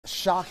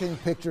Shocking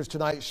pictures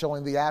tonight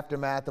showing the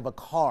aftermath of a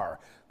car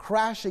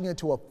crashing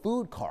into a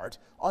food cart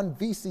on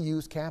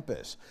VCU's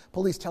campus.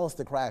 Police tell us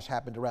the crash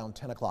happened around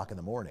 10 o'clock in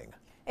the morning.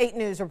 8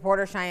 News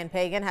reporter Cheyenne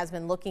Pagan has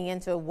been looking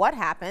into what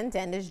happened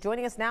and is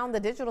joining us now in the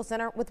Digital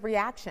Center with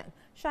reaction.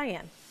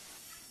 Cheyenne.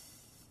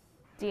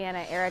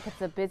 Deanna, Eric,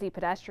 it's a busy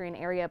pedestrian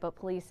area, but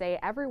police say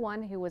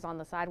everyone who was on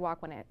the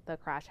sidewalk when the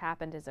crash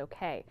happened is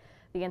okay.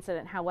 The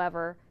incident,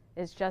 however,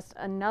 is just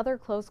another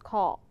close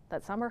call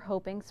that some are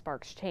hoping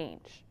sparks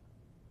change.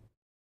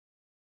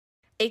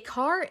 A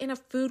car in a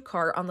food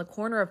cart on the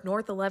corner of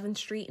North 11th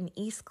Street and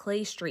East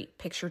Clay Street,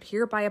 pictured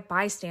here by a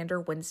bystander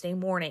Wednesday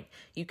morning.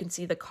 You can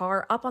see the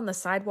car up on the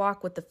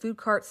sidewalk with the food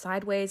cart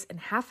sideways and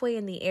halfway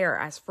in the air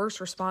as first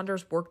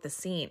responders work the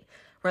scene.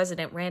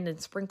 Resident Randon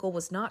Sprinkle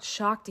was not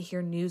shocked to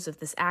hear news of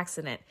this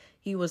accident.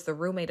 He was the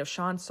roommate of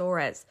Sean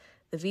Soares,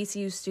 the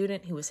VCU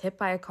student who was hit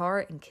by a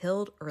car and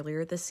killed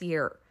earlier this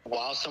year.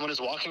 While someone is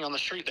walking on the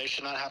street, they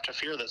should not have to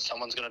fear that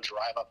someone's going to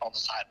drive up on the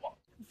sidewalk.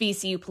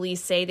 VCU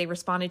police say they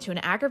responded to an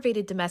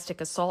aggravated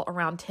domestic assault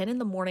around 10 in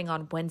the morning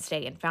on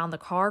Wednesday and found the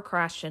car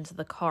crashed into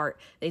the cart.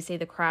 They say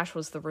the crash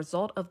was the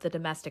result of the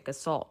domestic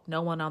assault.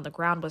 No one on the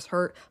ground was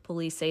hurt.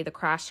 Police say the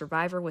crash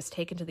survivor was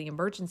taken to the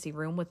emergency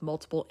room with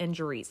multiple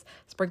injuries.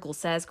 Sprinkle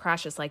says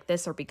crashes like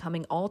this are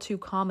becoming all too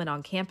common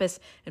on campus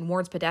and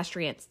warns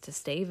pedestrians to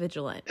stay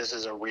vigilant. This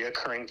is a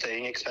reoccurring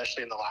thing,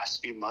 especially in the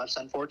last few months,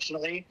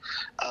 unfortunately.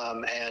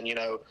 And,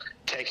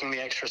 taking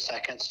the extra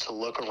seconds to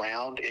look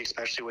around,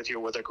 especially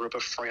with a group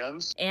of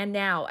friends. And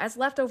now, as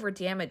leftover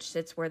damage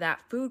sits where that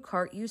food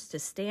cart used to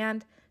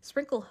stand,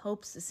 Sprinkle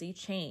hopes to see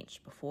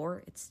change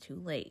before it's too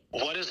late.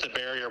 What is the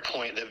barrier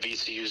point that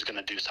VCU is going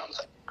to do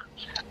something?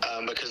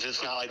 Because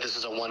it's not like this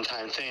is a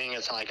one-time thing.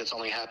 It's not like it's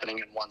only happening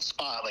in one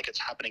spot. Like, it's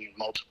happening in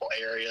multiple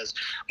areas,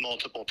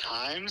 multiple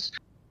times.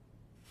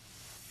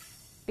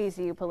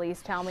 VCU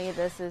police tell me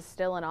this is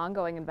still an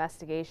ongoing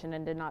investigation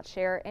and did not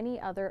share any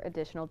other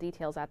additional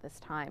details at this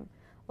time.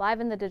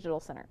 Live in the Digital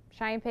Center,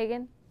 Cheyenne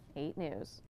Pagan, 8 News.